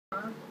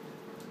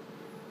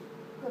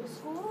to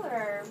school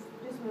or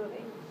just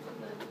moving?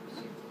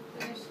 She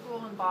finished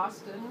school in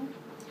Boston,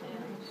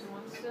 and she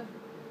wants to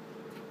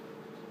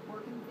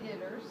work in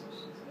theater, so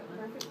she's gonna.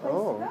 Perfect place to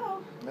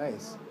go.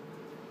 Nice.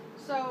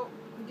 So,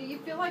 do you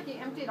feel like you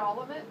emptied all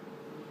of it?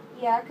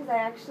 Yeah, because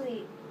I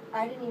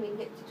didn't even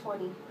get to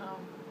 20. Oh.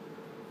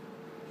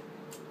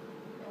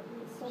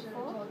 It's I so should have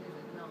full. told you to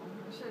no.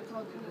 I should have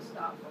told you to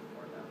stop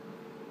before that.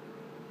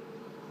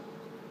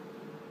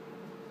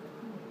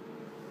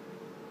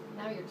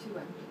 Now you're too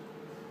empty.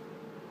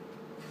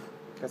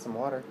 Got some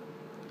water.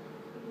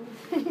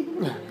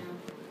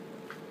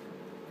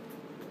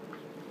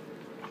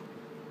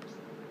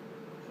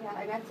 Yeah,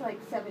 I got to like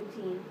 17.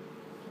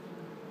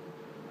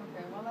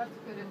 Okay, well that's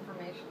good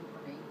information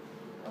for me.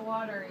 The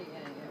water,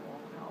 yeah, it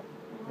won't help.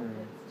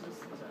 It's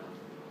just,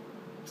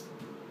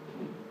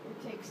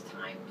 it takes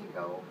time to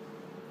go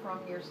from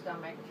your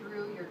stomach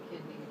through your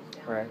kidneys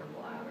down to your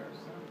bladder.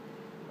 So,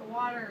 the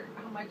water,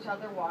 how much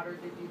other water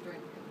did you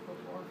drink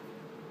before?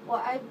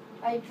 Well,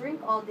 I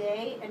drink all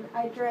day, and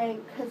I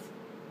drank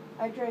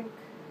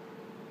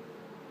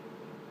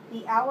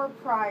the hour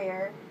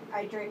prior,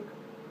 I drank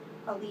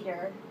a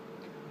liter.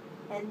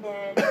 And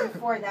then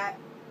before that,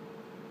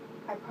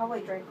 I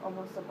probably drank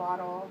almost a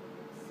bottle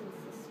since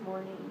this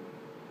morning.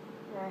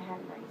 And I had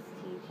an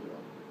iced tea too,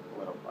 a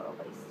little bottle of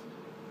iced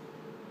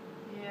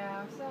tea.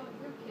 Yeah, so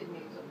your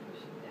kidneys will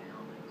push it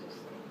down. I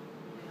just,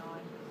 I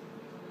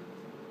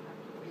have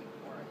to wait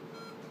for it.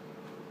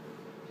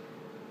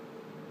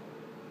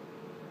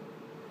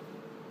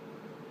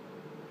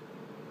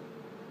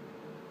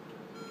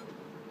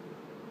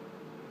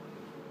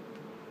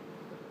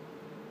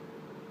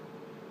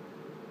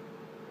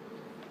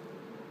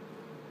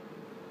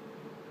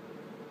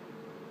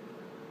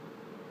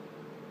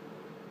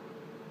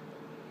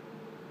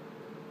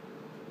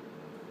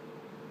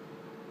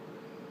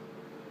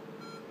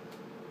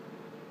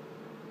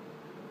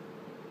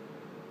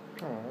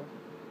 Oh.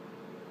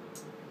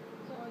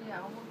 So yeah,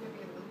 we'll give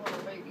you the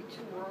little baby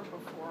tour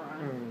before I,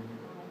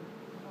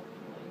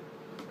 hopefully,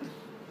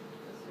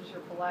 this is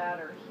your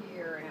bladder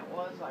here, and it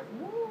was like,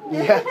 woo!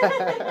 Yeah.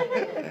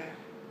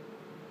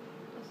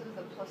 This is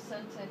the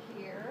placenta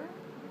here,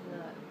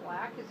 and the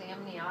black is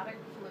amniotic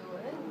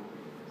fluid.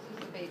 This is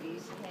the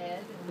baby's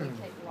head, and we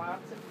take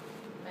lots of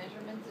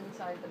measurements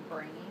inside the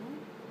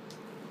brain.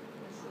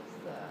 This is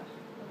the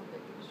little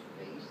baby's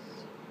face.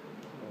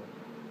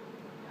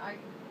 I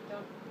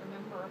don't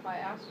remember if I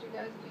asked you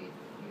guys. Do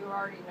you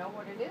already know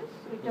what it is?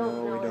 We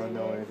don't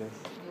know what it is.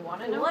 You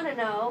want to We know? want to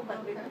know,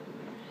 but we Okay.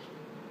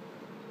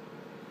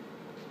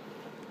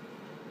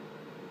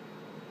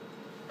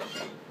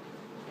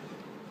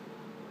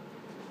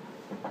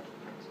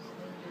 Just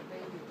need your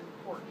baby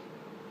report.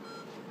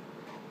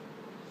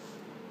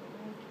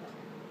 Okay.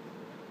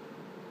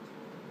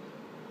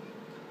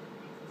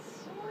 It's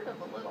sort of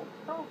a little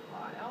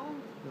profile.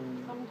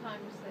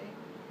 Sometimes they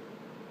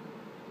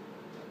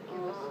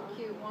give us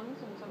cute ones,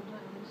 and sometimes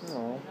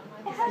Oh.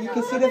 It has You a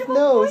can see little the bit of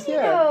nose, pointy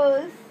yeah.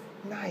 nose.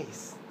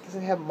 Nice.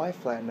 Doesn't have my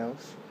flat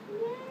nose.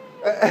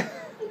 Yeah.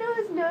 You know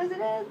his nose? It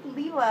has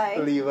Levi.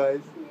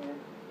 Levi's. Yeah.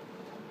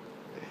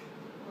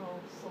 little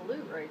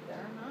salute right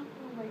there, huh?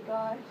 Oh my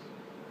gosh.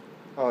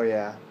 Oh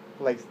yeah,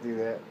 likes to do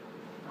that.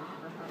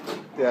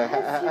 Yes,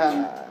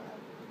 Yeah.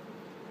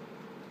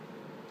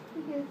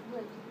 He has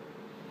lips.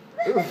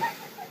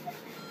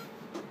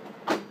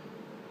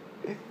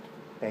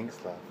 Thanks,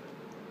 love.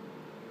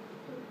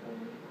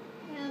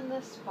 And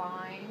the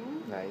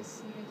spine.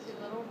 Nice. You can see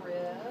little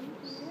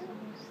ribs.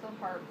 There's the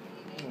heart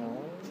beating.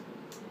 Oh.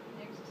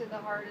 Next to the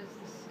heart is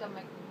the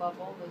stomach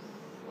bubble, this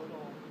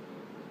little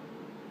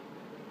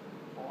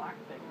black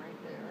thing right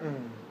there.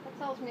 That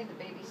tells me the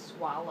baby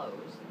swallows,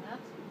 and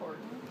that's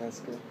important. That's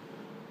good.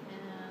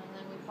 And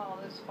then we follow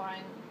the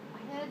spine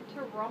head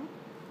to rump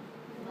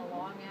in the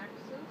long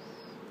axis.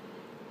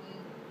 We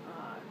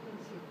can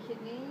see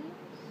kidneys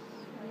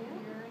right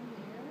here and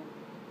here.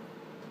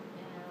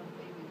 And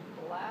baby's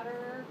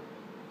bladder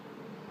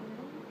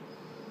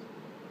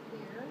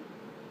here.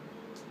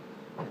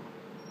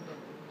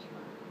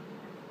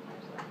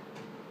 There's a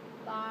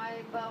thigh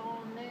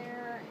bone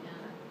there and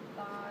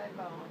a thigh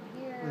bone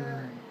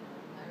here.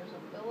 And there's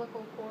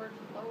umbilical cord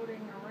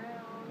floating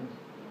around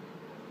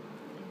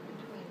in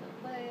between the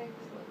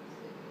legs. Let's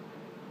see.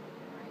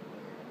 Right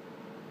here.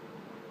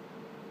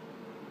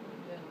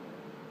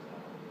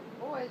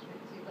 So, boys, we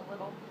see the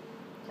little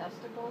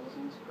testicles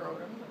and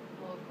scrotum.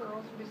 Little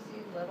girls, we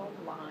see little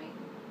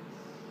lines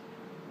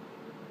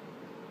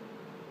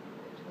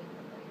between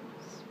the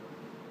legs.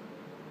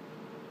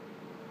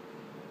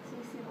 So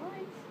you see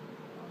lines?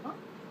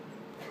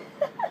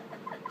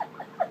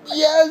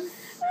 Yes!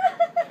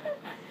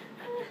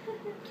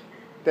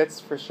 That's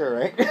for sure,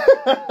 right? I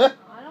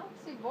don't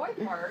see boy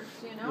parts,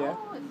 you know?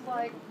 Yeah. It's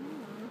like,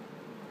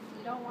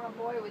 you don't want a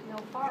boy with no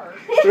parts.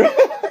 I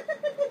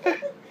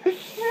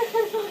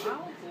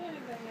don't see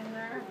anything in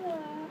there.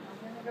 I'm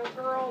going to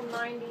go girl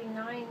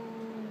 99%.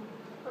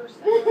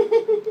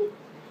 Really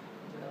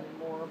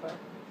more, but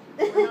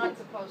we're not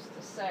supposed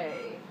to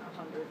say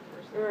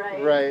 100%.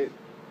 Right. Right.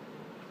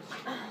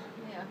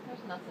 Yeah,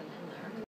 there's nothing in there.